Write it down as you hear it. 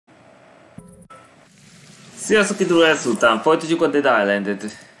Sziasztok, itt DZSUNGEL, folytatjuk a Dead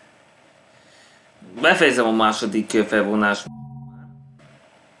Islandet. Befejezem a második felvonást.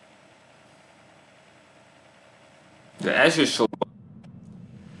 De elsősorban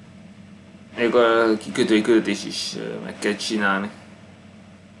még a kikötői kötést is meg kell csinálni.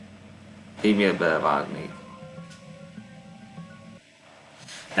 E-mail belevágni.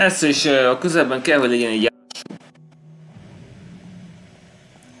 Ezt is a közelben kell, hogy legyen egy járású.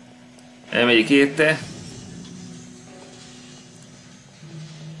 Elmegyek érte.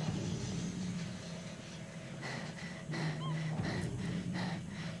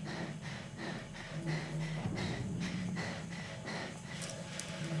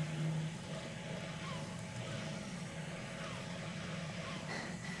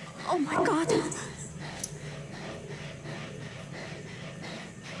 Oh my God.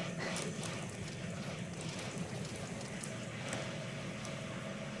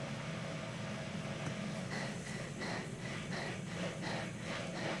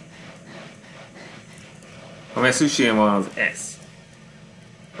 Amely szükségem van az ez.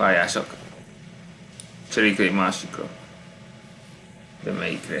 Pályások. Cseréljük egy másikra. De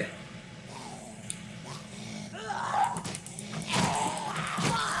melyikre?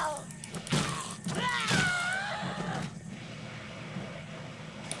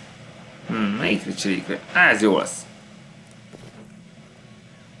 Melyikre cseréljük le? Ez jó lesz.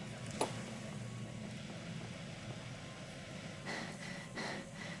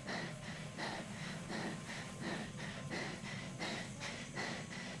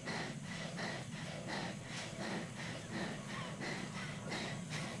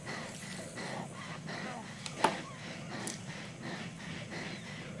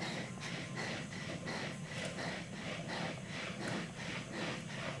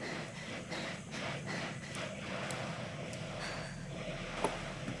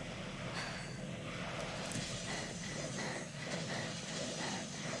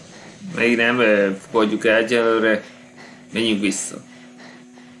 Még nem fogadjuk el egyelőre, menjünk vissza.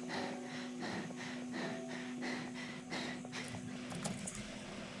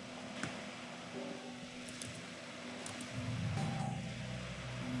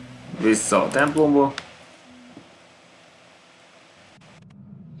 Vissza a templomba.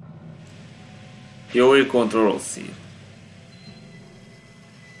 Jó, kontroll szír.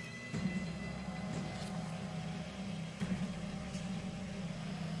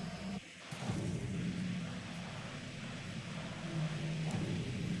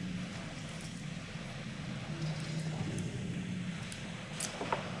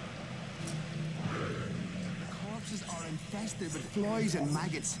 With flies and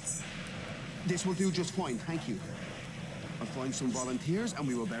maggots. This will do just fine, thank you. I'll find some volunteers and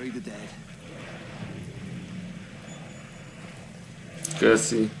we will bury the dead.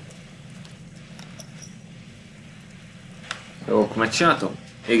 Köszi. Jó, akkor megcsináltam?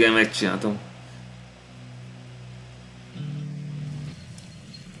 Igen, megcsináltam.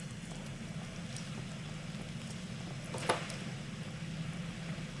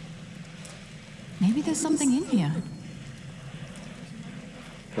 Maybe there's something in here.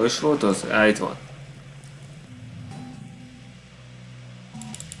 Hol is volt az? Itt van.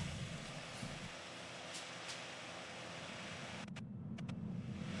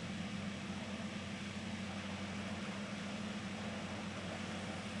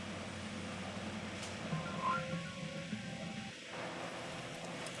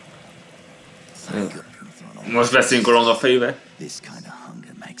 Most beszélünk a fejébe. This kind of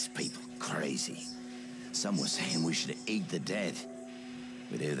hunger makes people crazy. Some were saying we should eat the dead.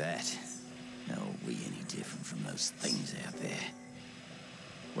 We do that. How are we any different from those things out there?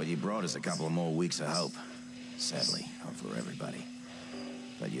 What you brought is a couple of more weeks of hope. Sadly, not for everybody.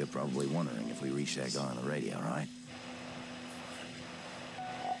 But you're probably wondering if we reach that guy on the radio, right?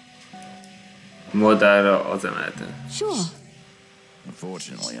 Modellra az emeleten. Sure.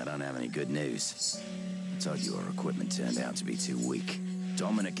 Unfortunately, I don't have any good news. I told you our equipment turned out to be too weak.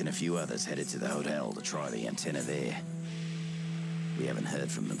 Dominic and a few others headed to the hotel to try the antenna there. We haven't heard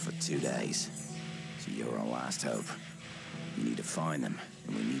from them for 2 days, so you're our last hope. You need to find them,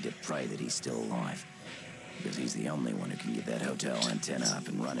 and we need to pray that he's still alive, because he's the only one who can get that hotel antenna up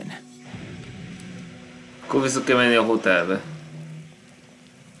and running. Akkor vissza kell menni a hotelbe.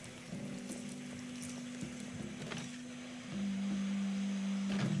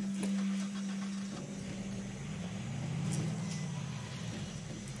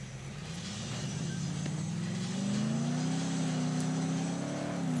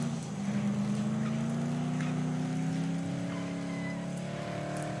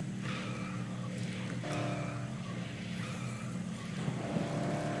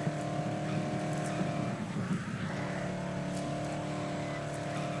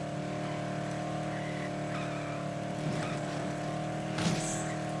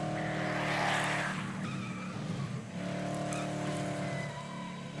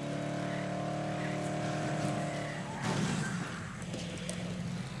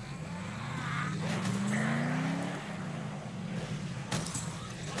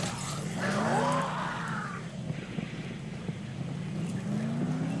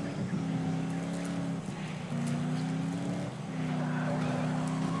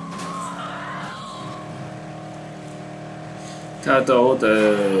 Tehát ahhoz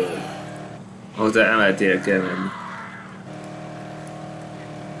emeltére kell menni.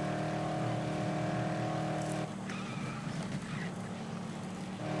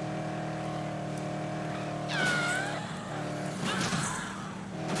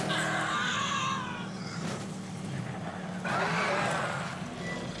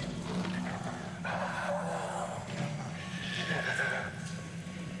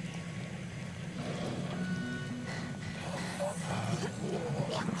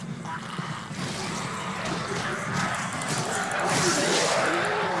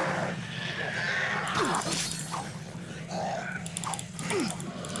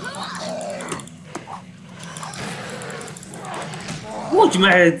 Hogy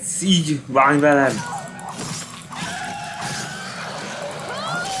mehetsz így bánj velem?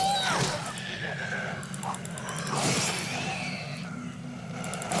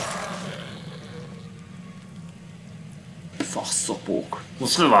 Faszopók.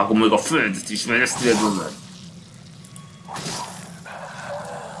 Most levágom meg a földet is, mert ezt ide dugod.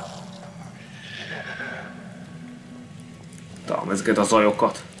 Tám ezeket az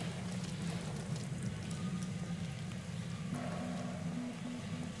ajokat.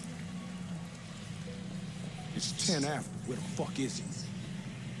 It's 10 after. Where the fuck is he?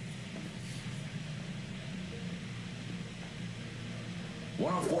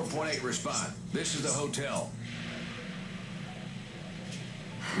 .8 respond. This is the hotel.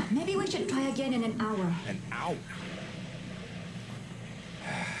 Maybe we should try again in an hour. An hour?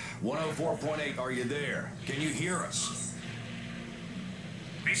 104.8, are you there? Can you hear us?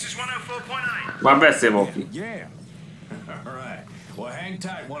 This is 104.8. Már beszél valaki. Yeah. All right. Well, hang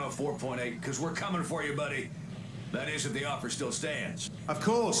tight, 104.8, because we're coming for you, buddy. That is if the offer still stands. Of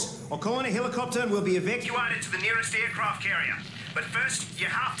course. I'll call in a helicopter and we'll be Evacuated to the nearest aircraft carrier. But first, you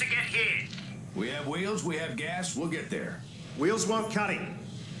have to get here. We have wheels, we have gas, we'll get there. Wheels won't cut it.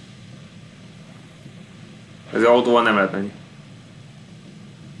 Ez autóval nem lehet menni.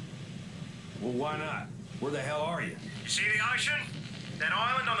 Well, why not? Where the hell are you? You see the ocean? That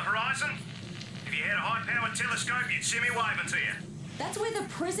island on the horizon? If you had a high-powered telescope, you'd see me waving to you. That's where the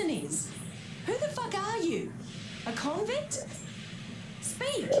prison is. Who the fuck are you? A convict?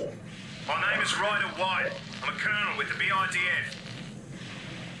 Speak. My name is Ryder White. I'm a colonel with the BIDF.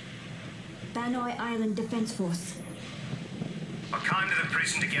 Banoi Island Defense Force. I came to the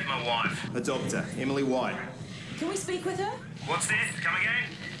prison to get my wife. A doctor, Emily White. Can we speak with her? What's that? Come again?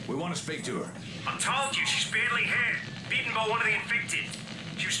 We want to speak to her. I told you she's badly hurt, bitten by one of the infected.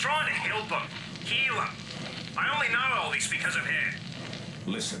 She was trying to help him, heal him. I only know all this because of her.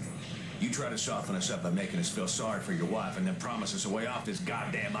 Listen, you try to soften us up by making us feel sorry for your wife and then promise us a way off this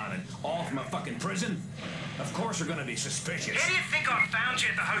goddamn island, all from a fucking prison? Of course we're gonna be suspicious. How do you think I found you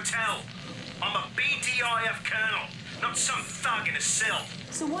at the hotel? I'm a BDIF colonel, not some thug in a cell.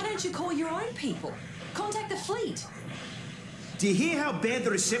 So why don't you call your own people? Contact the fleet. Do you hear how bad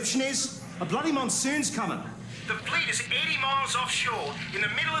the reception is? A bloody monsoon's coming. The fleet is 80 miles offshore in the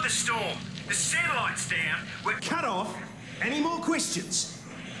middle of the storm. The satellite's down. We're Cut off. Any more questions?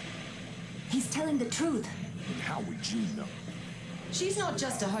 He's telling the truth. And how would you know? She's not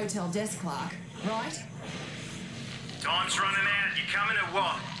just a hotel desk clerk, right? Time's running out. You coming or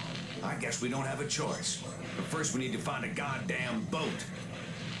what? I guess we don't have a choice. But first we need to find a goddamn boat.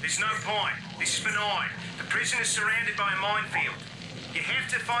 There's no point. This is benign. The prison is surrounded by a minefield. You have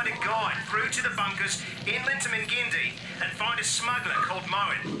to find a guide through to the bunkers inland to Mingindi and find a smuggler called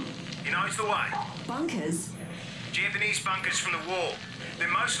Moen. He knows the way. Bunkers? Japanese bunkers from the war.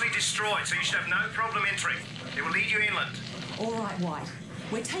 They're mostly destroyed, so you should have no problem entering. They will lead you inland. All right, White.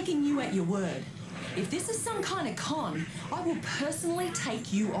 We're taking you at your word. If this is some kind of con, I will personally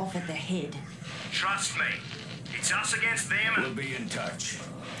take you off at the head. Trust me. It's us against them and... We'll be in touch.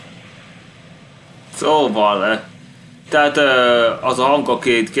 Szóval, tehát az a hang,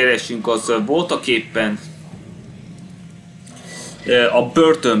 akit keresünk, az voltak éppen a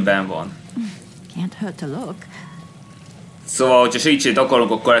börtönben van. Can't hurt to look. Szóval, hogyha segítséget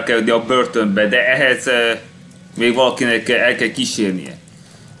akarunk, akkor el kell jönni a börtönbe, de ehhez még valakinek el kell kísérnie.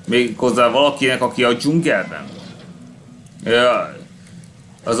 Még hozzá valakinek, aki a dzsungelben van.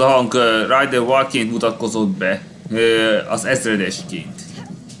 Az a hang Ryder White-ként mutatkozott be, az ezredesként.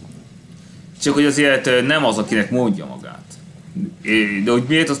 Csak hogy azért nem az, akinek mondja magát. De hogy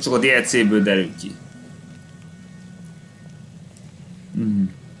miért, az csak a DLC-ből derül ki.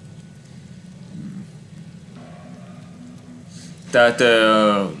 Tehát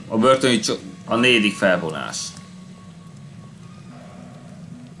a börtön csak a 4. felvonás.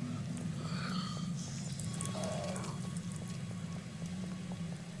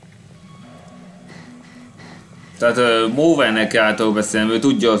 Tehát Movennek kell által beszélni, ő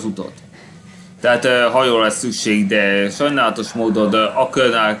tudja az utat. Tehát hajóra lesz szükség, de sajnálatos módon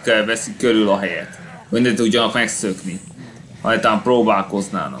akörnák veszik körül a helyet. Hogy ne tudjanak megszökni. Ha talán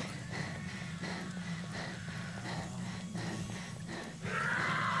próbálkoznának.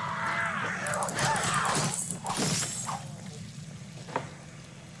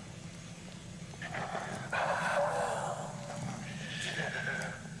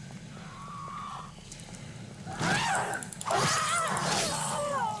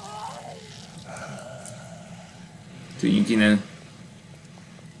 Tűnjünk innen.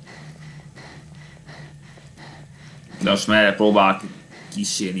 De most merre próbál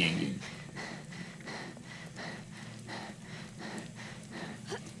kísérni engem.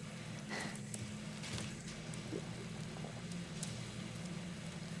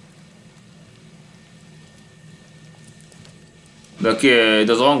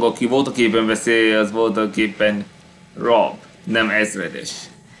 De az angol, aki voltak éppen beszél, az voltak éppen Rob, nem ezredes.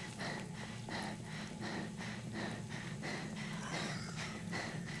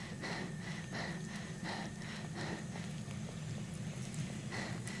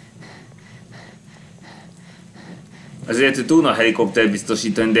 Azért tudna helikopter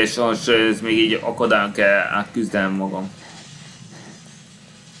biztosítani, de sajnos ez még így akadályon kell átküzdenem magam.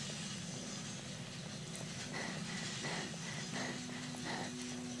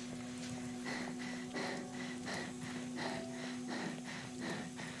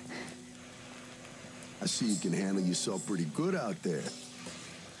 I see you can handle yourself pretty good out there.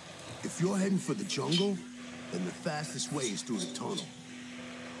 If you're heading for the jungle, then the fastest way is through the tunnel.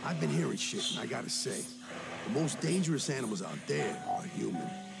 I've been hearing shit, and I gotta say, the most dangerous animals out there are human.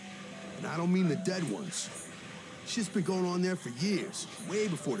 And I don't mean the dead ones. Shit's been going on there for years, way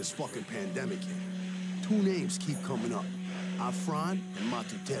before this fucking pandemic hit. Two names keep coming up, Afran and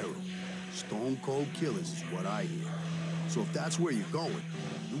Matutero. Stone cold killers is what I hear. So if that's where you're going,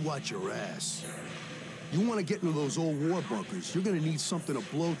 you watch your ass. You want to get into those old war bunkers, you're gonna need something to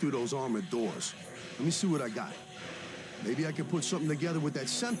blow through those armored doors. Let me see what I got. Maybe I can put something together with that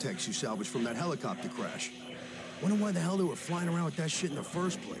Semtex you salvaged from that helicopter crash. Wonder why the hell they were flying around with that shit in the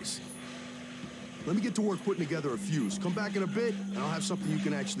first place. Let me get to work putting together a fuse. Come back in a bit, and I'll have something you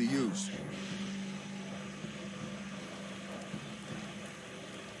can actually use.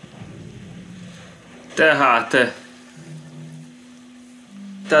 Tehát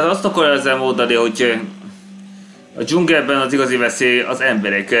azt akarja ezzel mondani, hogy a dzsungelben az igazi veszély az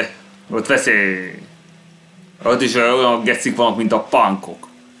emberek. Ott veszély. Ott is olyan gecik vannak, mint a punkok.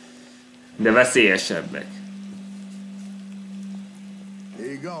 De veszélyesebbek.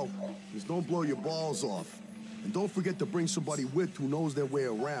 There you go. Just don't blow your balls off. And don't forget to bring somebody with who knows their way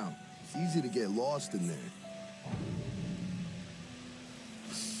around. It's easy to get lost in there.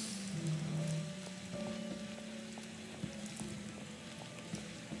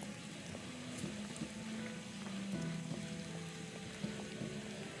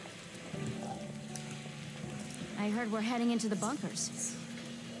 I heard we're heading into the bunkers.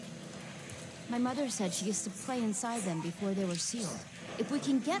 My mother said she used to play inside them before they were sealed. If we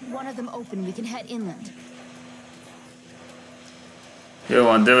can get one of them open, we can head inland. Jó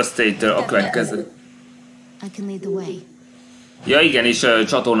van, Devastator a következő. I can lead the way. Ja igen, és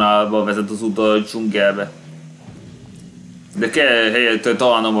csatornába vezet az út a dzsungelbe. De kell helyet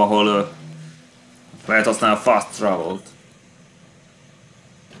találnom, ahol lehet használni a fast travel-t.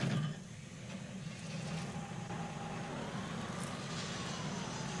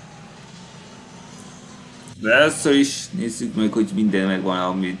 De először is nézzük meg, hogy minden megvan,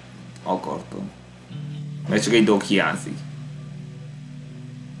 amit akartam. Mert csak egy dolog hiányzik.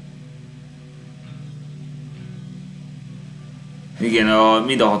 Igen,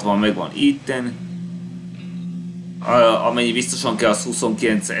 mind a 60 megvan itten. Amennyi biztosan kell, az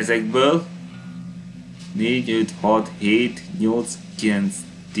 29 ezekből. 4, 5, 6, 7, 8, 9,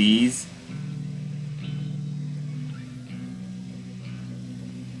 10.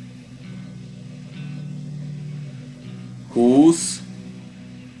 Húsz.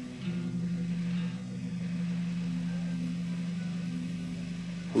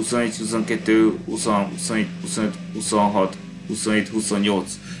 21, 22, 20, 21, 25, 26, 27,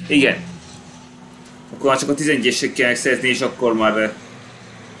 28. Igen. Akkor már csak a 11-esek kell megszerezni, és akkor már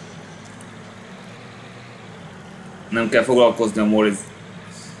nem kell foglalkozni a Morris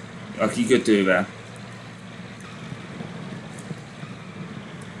a kikötővel.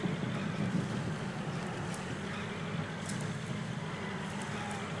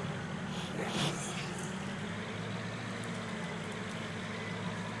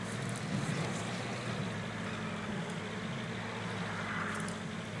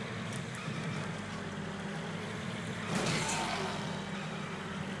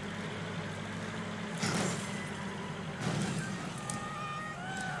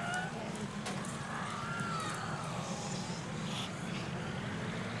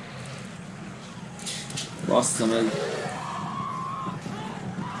 Bassza meg.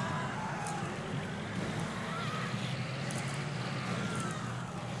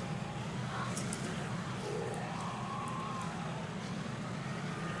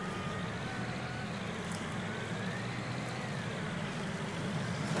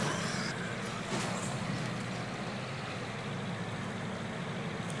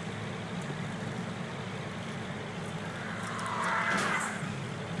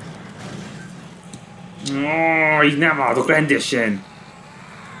 Így nem állok rendesen.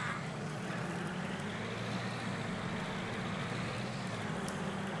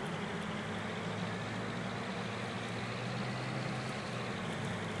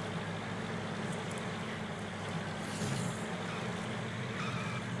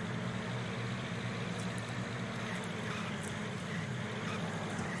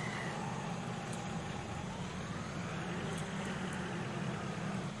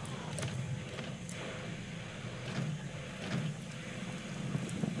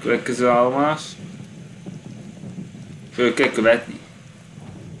 Következő állomás. Föl kell követni.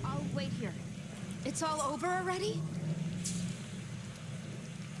 I'll wait here. It's all over already?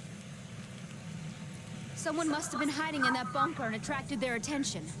 Someone must have been hiding in that bunker and attracted their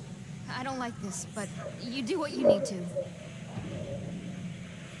attention. I don't like this, but you do what you need to.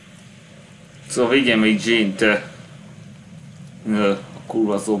 Szóval vigyem még Jane-t a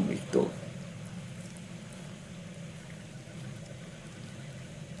kurva zombiktól.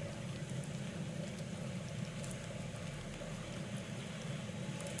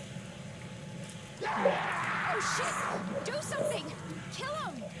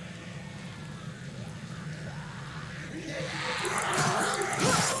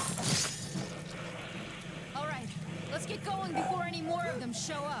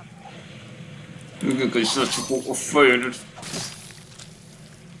 Look at such a fire.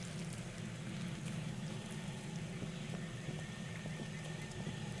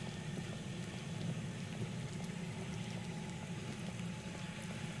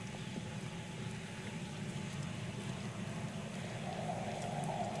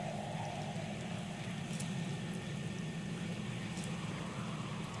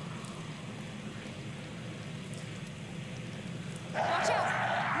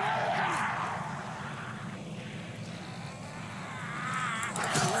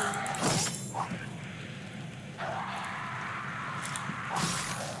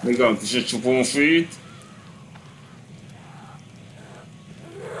 Még annak is egy csupom a fejét.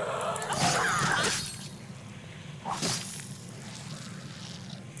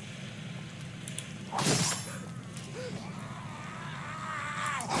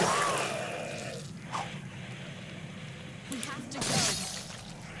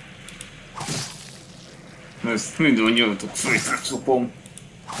 Ezt mindannyiatok fejtre csupom.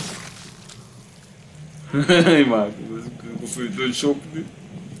 Imádom ezeket a fejtől csopni.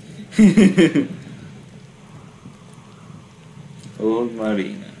 Old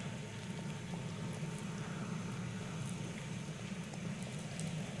Marina.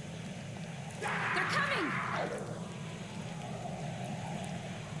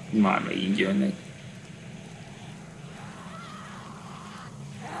 Már megint jönnek.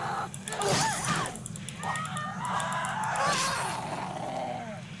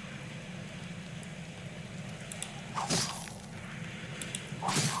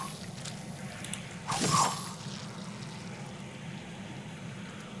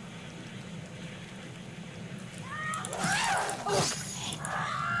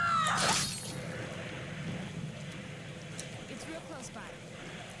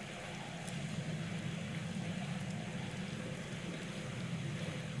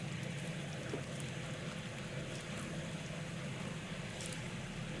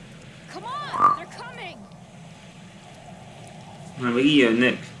 Már meg így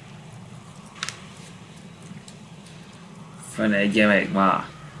jönnek. Fenedje meg már.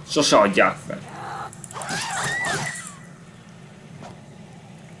 Sose adják fel.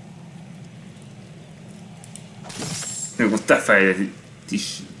 Még ott te fejled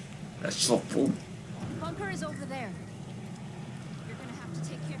is. Ez csapó.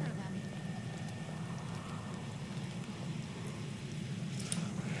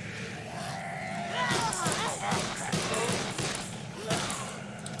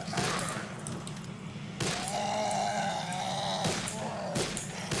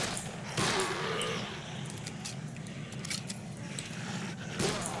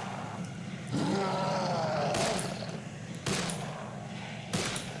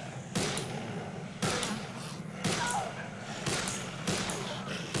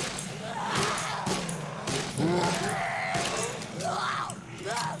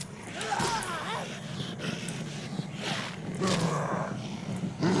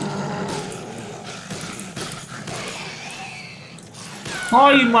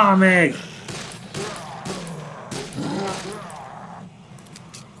 Hallj már meg!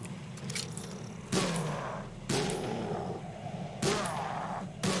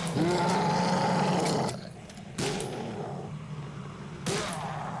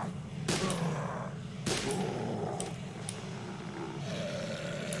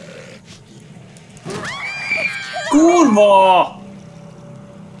 Kurva!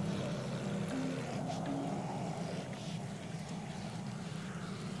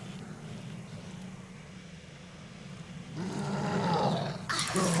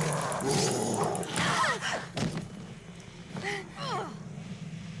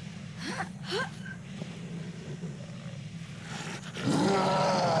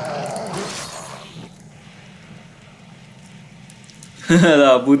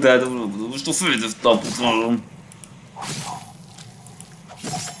 La puttana, most a főzött tapot magam.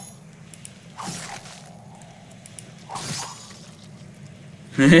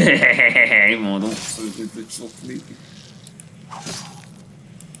 Imádom, főzött csoklit.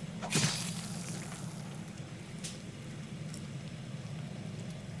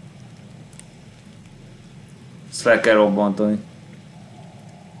 Ezt fel kell robbantani.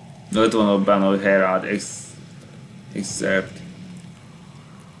 Ott van abban, hogy Herald excerpt.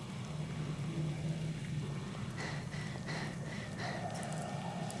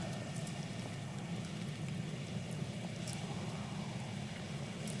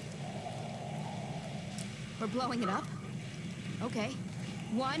 We're blowing it up? Okay.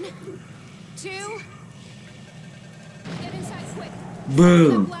 1, 2... Get inside quick. Boom!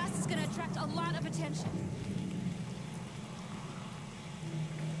 That blast is gonna attract a lot of attention.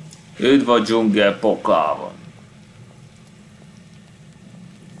 Üdv a dzsungel pokában.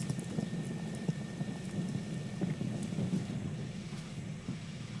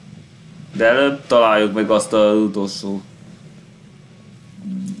 De előbb találjuk meg azt az utolsó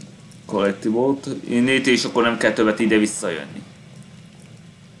kollektívót. Innét és akkor nem kell többet ide visszajönni.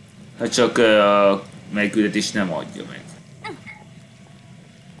 Hát csak a megküldetés nem adja meg.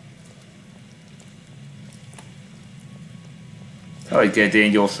 Hogy kellett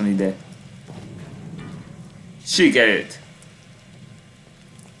én gyorsan ide? Sikerült!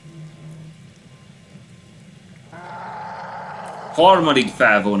 Harmadik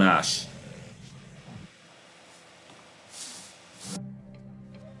felvonás.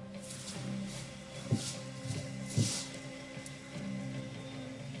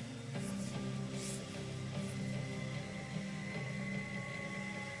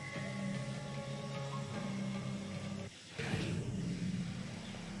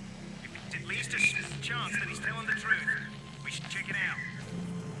 Chance that he's telling the truth. We should check it out.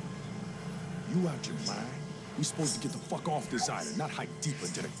 You out your mind? We supposed to get the fuck off this island, not hike deeper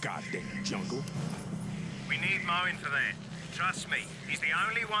into the goddamn jungle. We need Moen for that. Trust me, he's the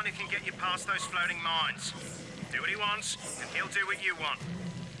only one who can get you past those floating mines. Do what he wants, and he'll do what you want.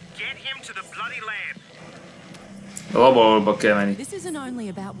 Get him to the bloody lab. This isn't only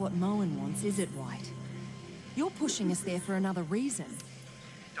about what Moen wants, is it, White? You're pushing us there for another reason.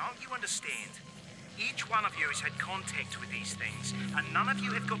 Don't you understand? Each one of you has had contact with these things, and none of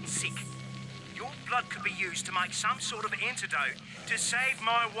you have gotten sick. Your blood could be used to make some sort of antidote to save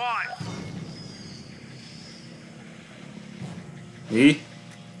my wife.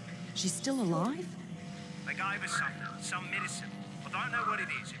 She's still alive? They gave us something, some medicine. I don't know what it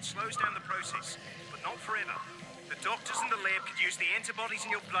is. It slows down the process, but not forever. The doctors in the lab could use the antibodies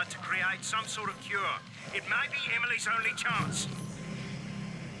in your blood to create some sort of cure. It may be Emily's only chance.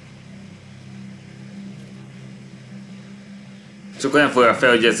 Csak olyan fogja fel,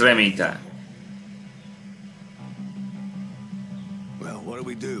 hogy ez reménytelen. Well, what do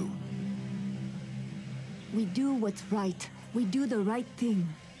we do? We do what's right. We do the right thing.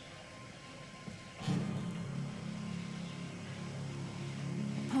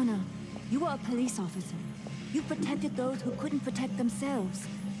 Hona, you are a police officer. You protected those who couldn't protect themselves.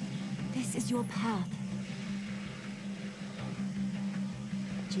 This is your path.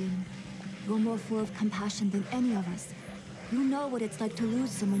 Jin, you're more full of compassion than any of us. You know what it's like to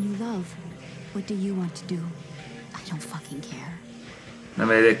lose someone you love. What do you want to do? I don't fucking care. Nem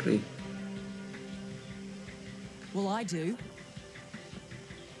érdekli. Well, I do.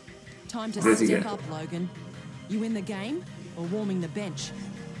 Time to step up, Logan. You in the game or warming the bench?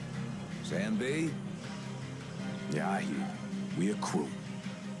 Sam B? Yeah, I hear you. We a crew.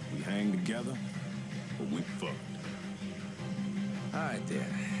 We hang together, or we fucked. All right, then.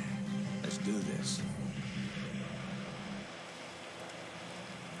 Let's do this.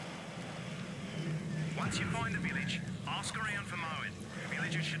 Once you find the village, ask around for Moen. The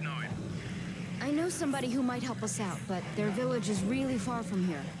villagers should know him. I know somebody who might help us out, but their village is really far from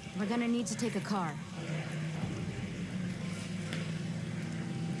here. We're gonna need to take a car.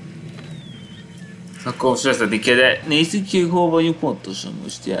 Akkor most vezetni kell, de nézzük ki, hol vagyunk pontosan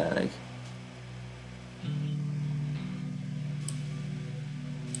most jelenleg.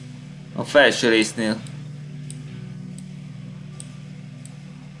 A felső résznél.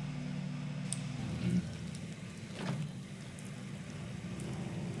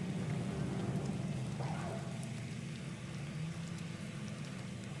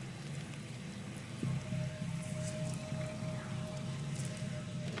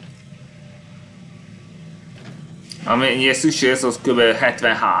 Amennyire szükséges, az kb.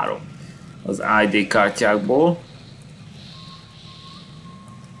 73 az ID kártyákból.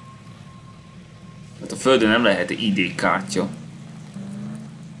 Hát a földön nem lehet ID kártya.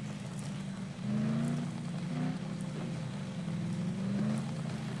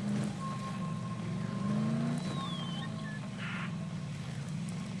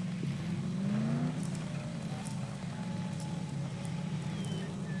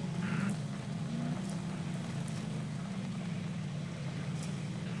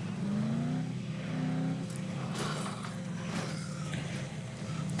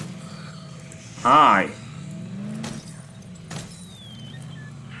 Hi.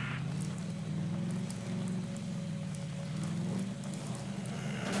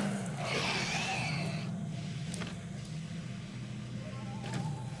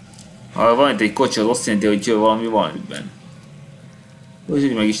 Ha van itt egy kocsi, az azt jelenti, hogy valami van ügyben.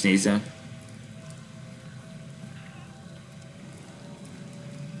 Úgyhogy meg is nézem.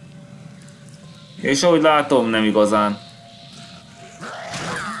 És ahogy látom, nem igazán.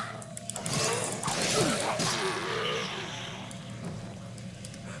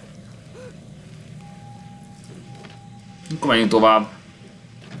 Akkor menjünk tovább.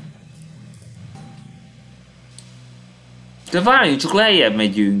 De várjunk, csak lejjebb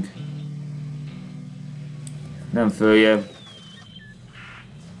megyünk. Nem följebb.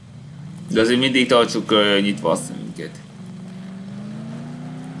 De azért mindig tartsuk nyitva a szemünket.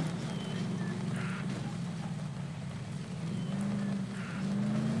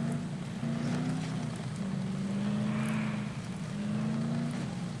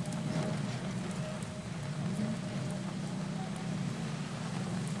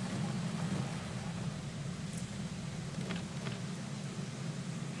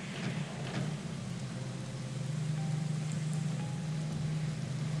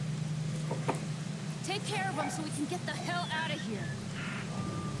 Take care of them so we can get the hell out of here.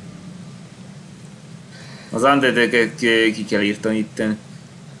 Az undeadeket ki kell írtani itten.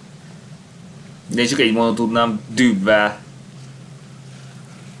 De én csak egy mondat tudnám, dűbvel.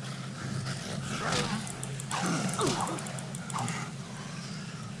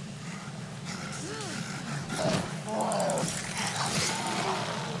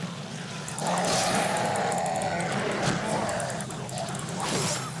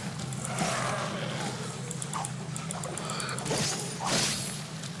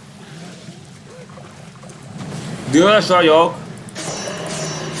 Dühös vagyok!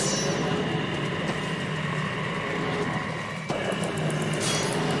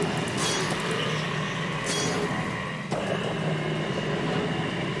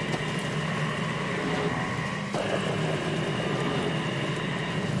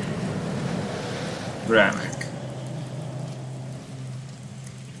 Remek.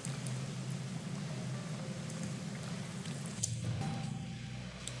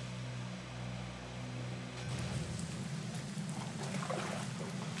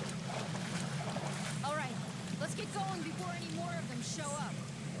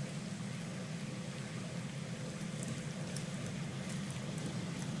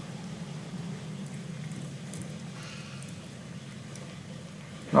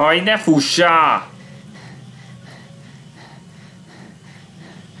 Aj, ne fussál!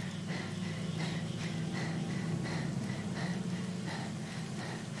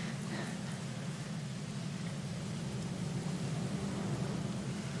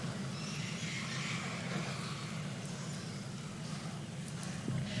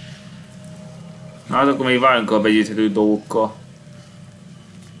 Hát akkor még várjunk a begyűjthető dolgokkal.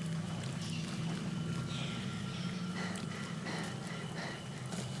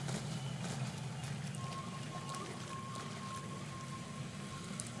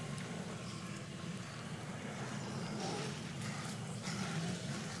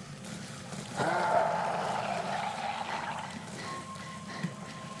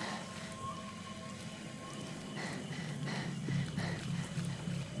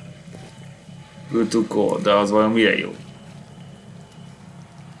 Good to go, de az vajon mire jó?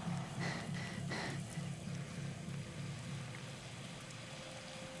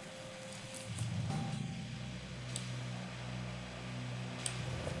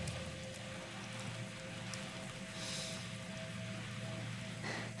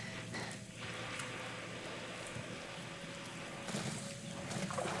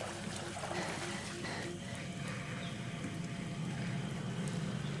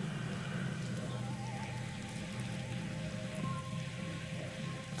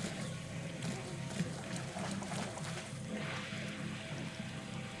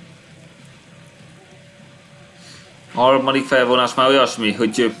 A harmadik felvonás már olyasmi,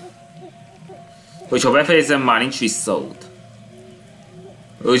 hogyha befejezem, már nincs visszaút.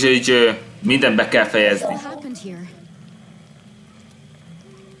 Úgyhogy mindent be kell fejezni.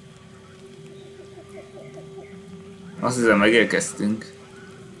 Azt hiszem, megérkeztünk.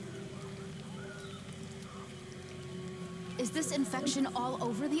 Is this infection all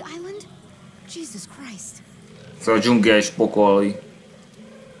over the island? Jesus Christ. Szóval a dzsungel is pokoli.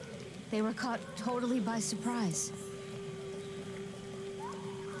 They were caught totally by surprise.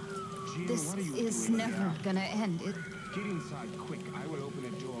 This is never gonna end. Get inside quick. I will open a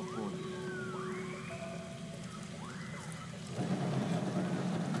door for you.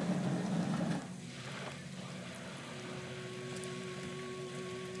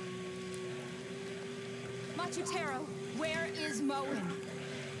 Machutero, where is Moen?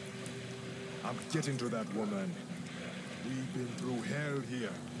 I'm getting to that woman. We've been through hell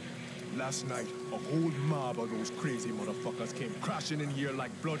here. Last night, a whole mob of those crazy motherfuckers came crashing in here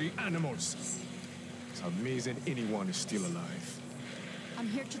like bloody animals. It's amazing anyone is still alive. I'm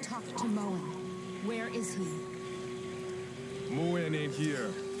here to talk to Moen. Where is he? Moen ain't here.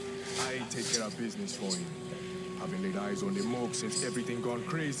 I take care of business for him. Haven't laid eyes on the Moog since everything gone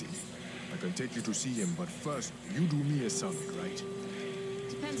crazy. I can take you to see him, but first, you do me a solid, right?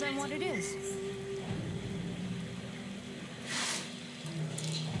 Depends on what it is.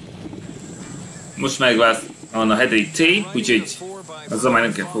 Most megvált a hetedik tény, úgyhogy azzal már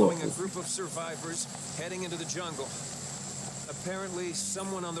nem kell foglalkozni. Apparently,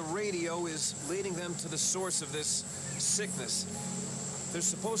 someone on the radio is leading them to the source of this sickness. There's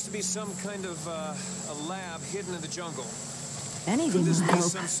supposed to be some kind of a lab hidden in the jungle. Anything Could this will be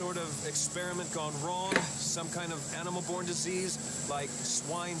help. some sort of experiment gone wrong? Some kind of animal-borne disease, like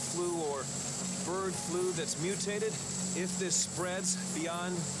swine flu or bird flu that's mutated? If this spreads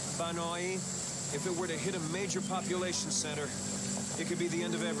beyond Banoi, if it were to hit a major population center, it could be the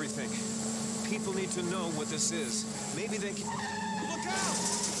end of everything. People need to know what this is. Maybe they can... Look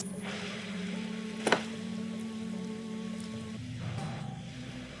out!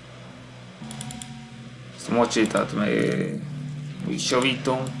 Ezt a mocsétát meg úgy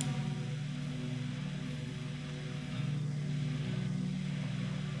javítom.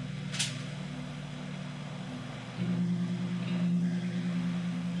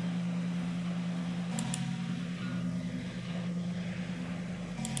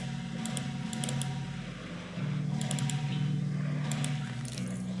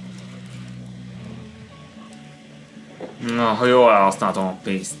 Na, ha jól elhasználtam a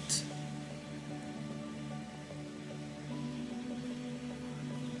pénzt.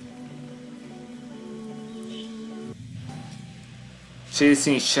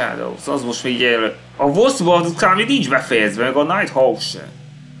 Chasing Shadows, az most még el... A Vosszban az kb. Nincs befejezve, meg a Nighthawk se.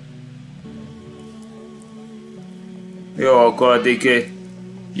 Jó, akkor addig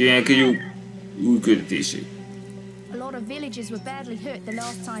jöjjenek egy új küldetésig. A lot of villagers were badly hurt the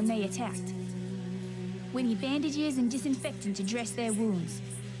last time they attacked. We need bandages and disinfectant to dress their wounds.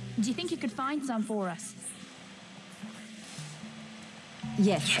 Do you think you could find some for us?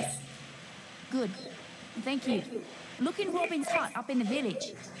 Yes. Good. Thank you. Look in Robin's hut up in the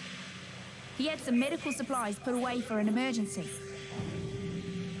village. He had some medical supplies put away for an emergency.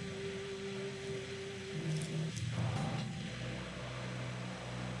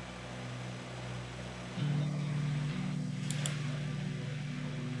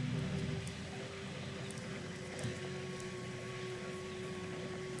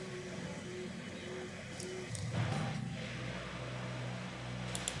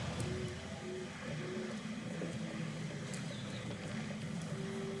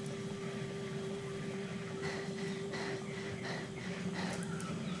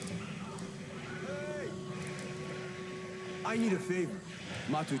 I need a favor.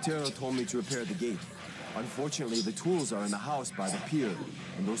 Matutero told me to repair the gate. Unfortunately, the tools are in the house by the pier,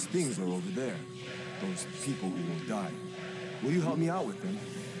 and those things are over there. Those people who will die. Will you help me out with them?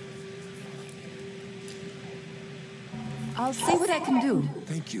 I'll see what I can do.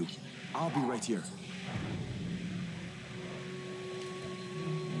 Thank you. I'll be right here.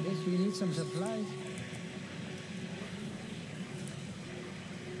 I guess we need some supplies.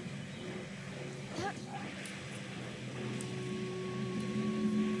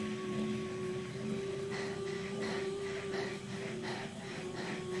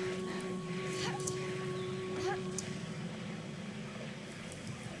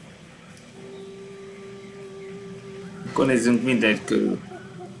 Akkor nézzünk mindent körül.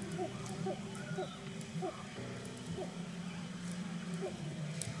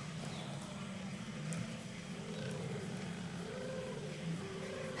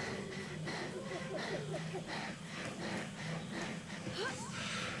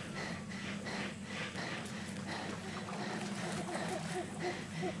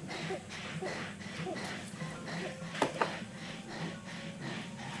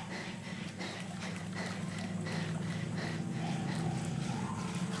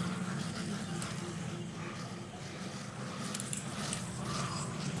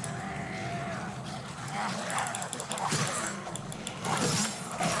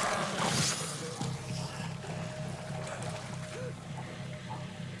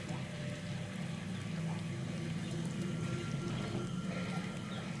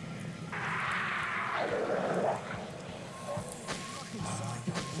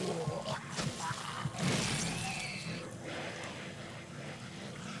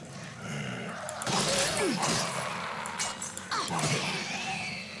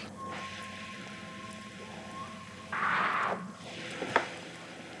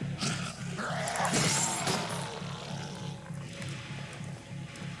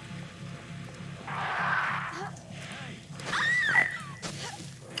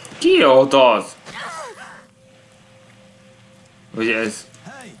 Ki ott az? Vagy ez?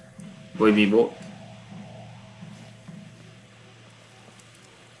 Vagy mi volt?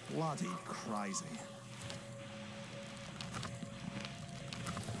 Bloody crazy.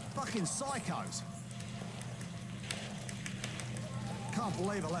 Fucking psychos. Can't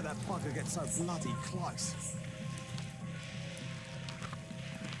believe I let that fucker get so bloody close.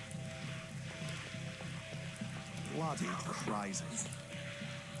 Bloody crazy.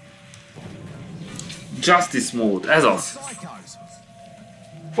 Justice Mode, ez az.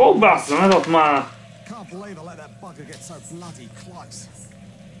 Fog basszom, ez ott már. Can't believe I let that bugger get so bloody close.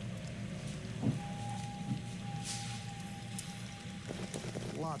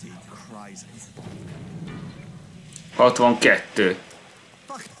 Bloody crazy. 62.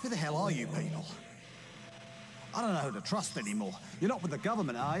 Fuck, who the hell are you people? I don't know who to trust anymore. You're not with the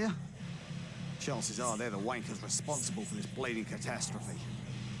government, are you? Chances are they're the wankers responsible for this bleeding catastrophe.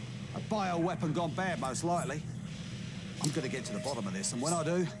 A bioweapon gone bad, most likely. I'm gonna get to the bottom of this, and when I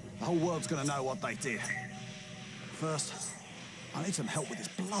do, the whole world's gonna know what they did. First, I need some help with this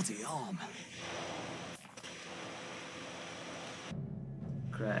bloody arm.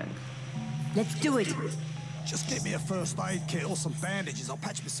 Crank. Let's do it. Just get me a first aid kit or some bandages. I'll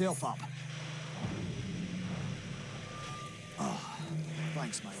patch myself up. Oh,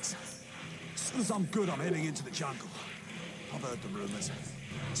 thanks, mates. As soon as I'm good, I'm heading into the jungle. I've heard the rumors.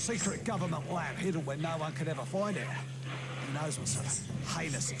 A secret government lab hidden where no one could ever find it. Who knows what sort of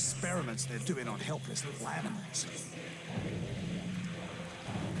heinous experiments they're doing on helpless little animals.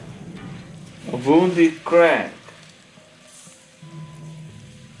 A wounded crank.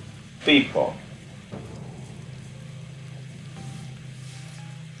 People.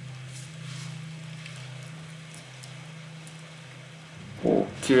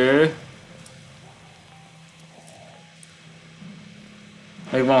 Oké.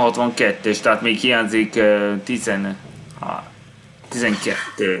 Még van 62-es, tehát még hiányzik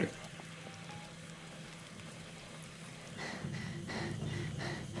 12.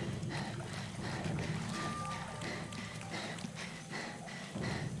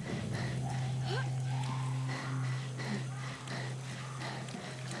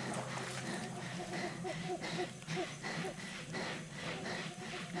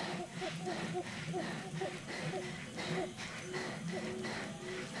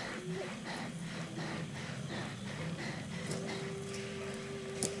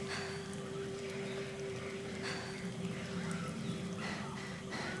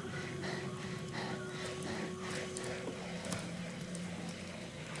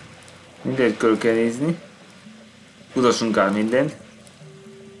 Mindent körül kell nézni. Kutassunk el mindent.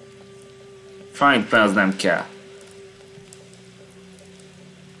 Frying pan az nem kell.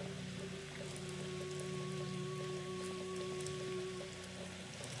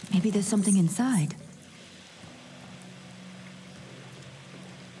 Maybe there's something inside.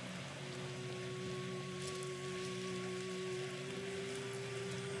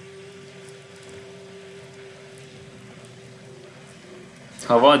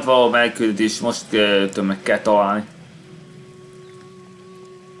 Ha van valahol elküldetés, most meg kell találni.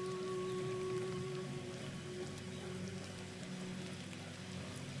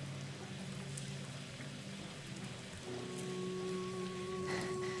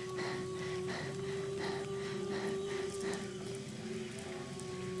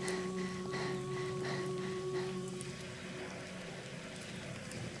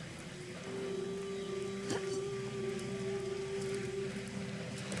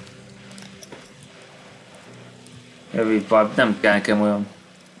 Jövőbb, nem kell nekem olyan.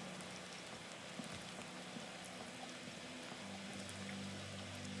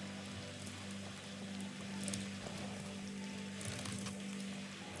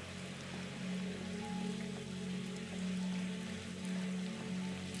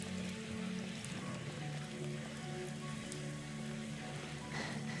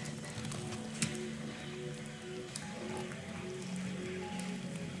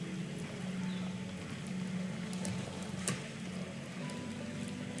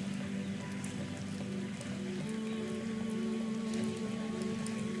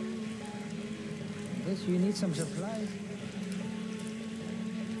 Guess you need some supplies.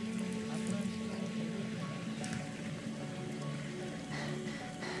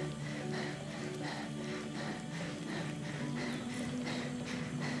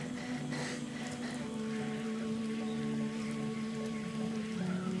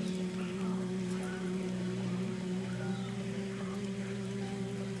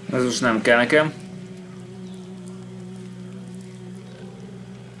 Ez most nem kell nekem.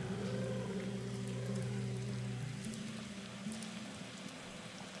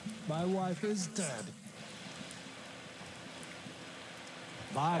 wife is dead.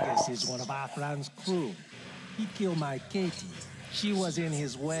 Vargas is one of our friend's crew. He killed my Katie. She was in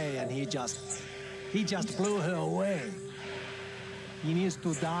his way and he just blew her away. He needs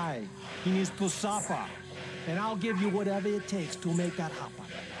to die. He needs to suffer. And I'll give you whatever it takes to make that happen.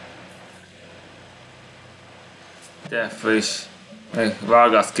 Deathwish. Hey,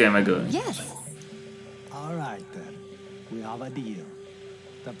 Vargas kell megölni. Yes. All right then. We have a deal.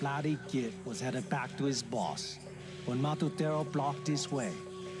 The bloody kid was headed back to his boss when Matutero blocked his way.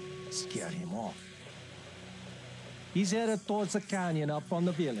 Scared him off. He's headed towards the canyon up from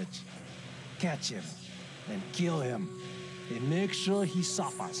the village. Catch him and kill him. And make sure he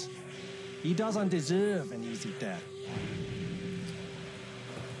suffers. He doesn't deserve an easy death.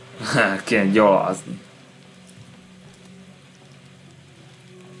 Kéne gyalázni.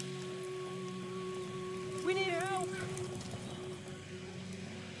 We need help!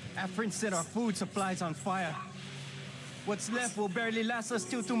 Our friend set our food supplies on fire. What's left will barely last us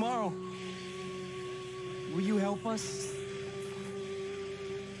till tomorrow. Will you help us?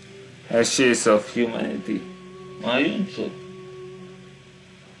 Ashes of humanity. Majd csak.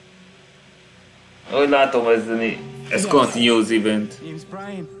 Ahogy látom, ez continuous event. Name's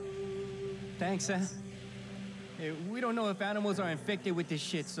Brian. Thanks, Hey, we don't know if animals are infected with this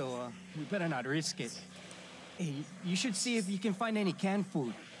shit, so we better not risk it. Hey, you should see if you can find any canned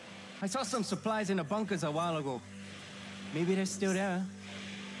food. I saw some supplies in the bunkers a while ago. Maybe they're still there.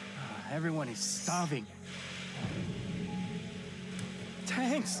 Everyone is starving.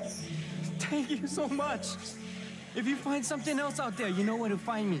 Thanks. Thank you so much. If you find something else out there, you know where to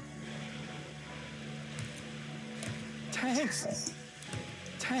find me. Thanks.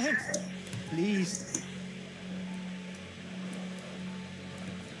 Thanks. Please.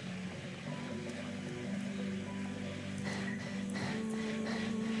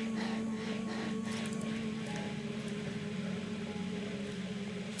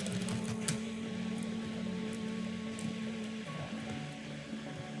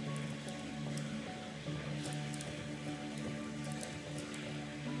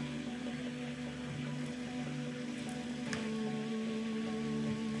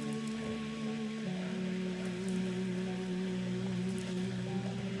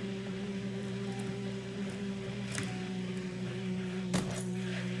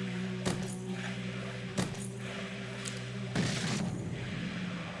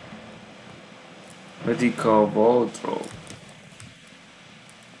 Medical wardrobe.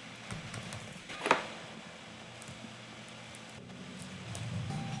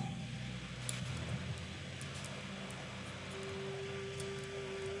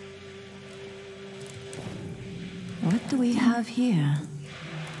 What do we have here?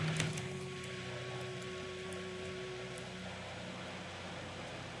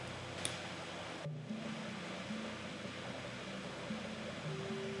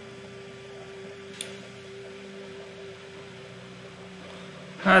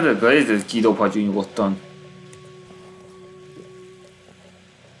 Hát a Blazet kidobhatjuk nyugodtan.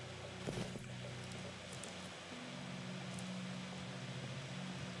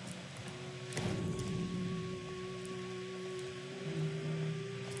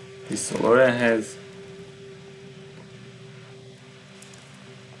 Vissza Lorenhez.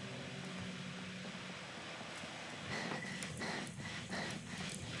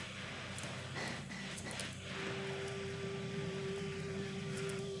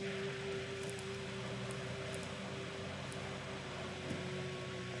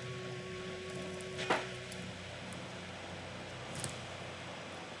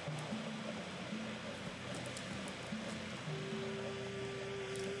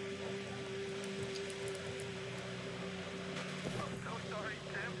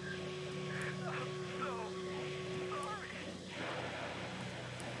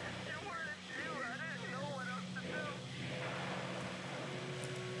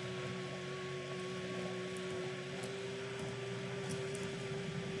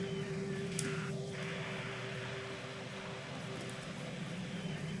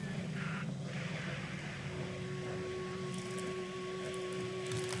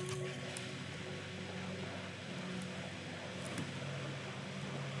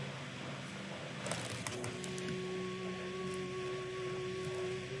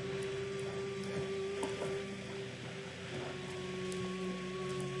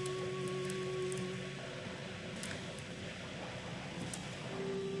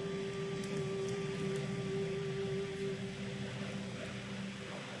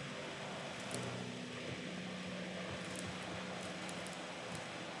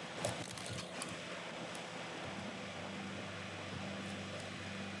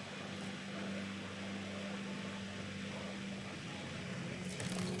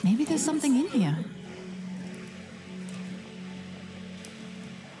 Maybe there's something in here.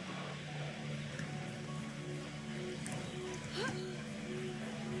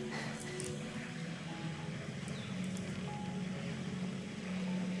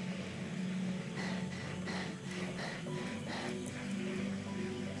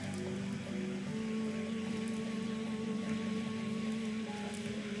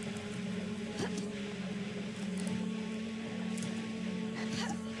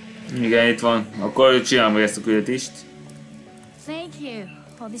 Igen, itt van. Akkor csinálom meg ezt a küldetést. Thank you.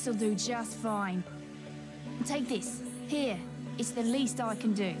 Oh, this'll do just fine. Take this. Here. It's the least I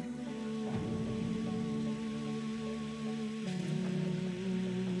can do.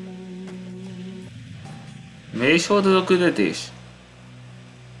 Mi is volt az a küldetés?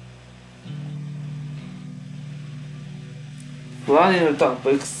 Fly in the top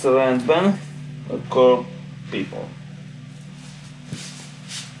excellentben, akkor people.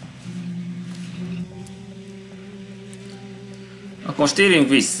 Akkor most térjünk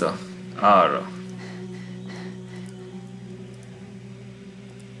vissza arra.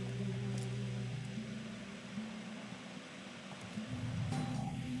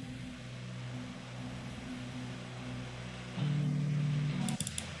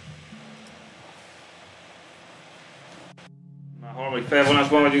 Már harmadik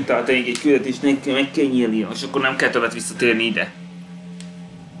felvonásban vagyunk, tehát egy küldetésnek meg kell nyílnia, és akkor nem kell többet visszatérni ide.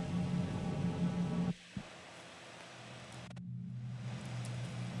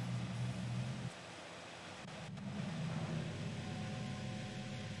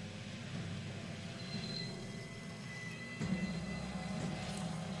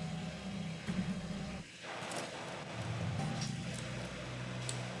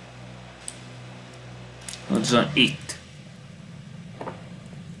 Van itt.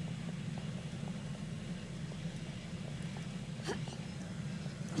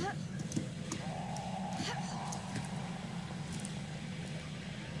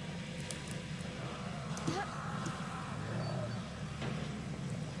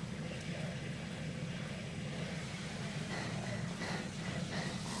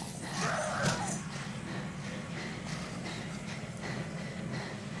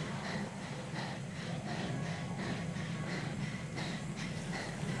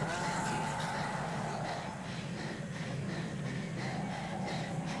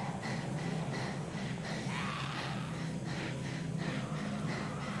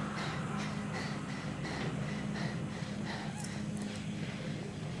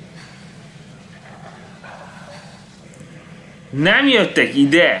 Nem jöttek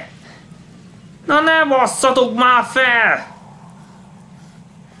ide! Na ne basszatok már fel!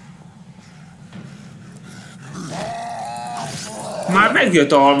 Már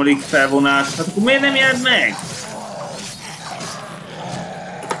megjött a harmadik felvonás, hát akkor miért nem jelent meg?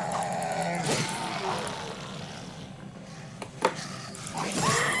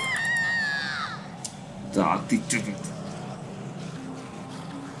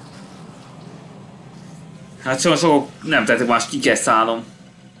 Hát sokak nem tettek más, ki kell szállnom.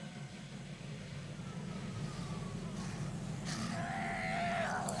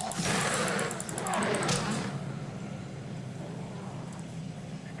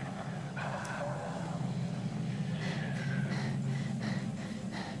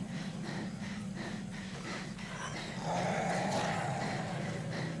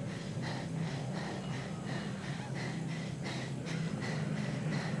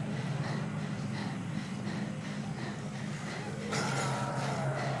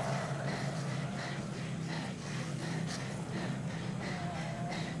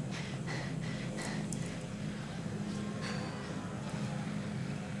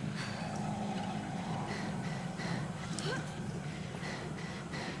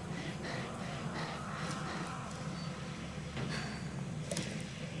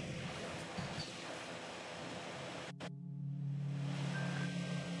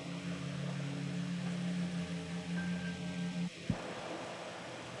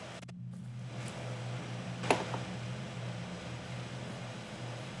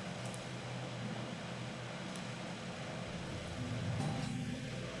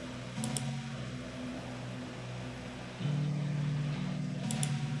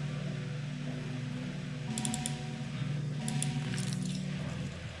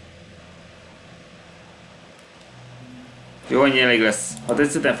 Jó, annyi elég lesz. Ha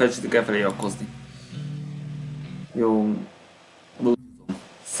tetszetlen felcsütök el felé akkozni. Jó.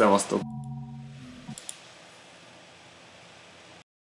 Szevasztok.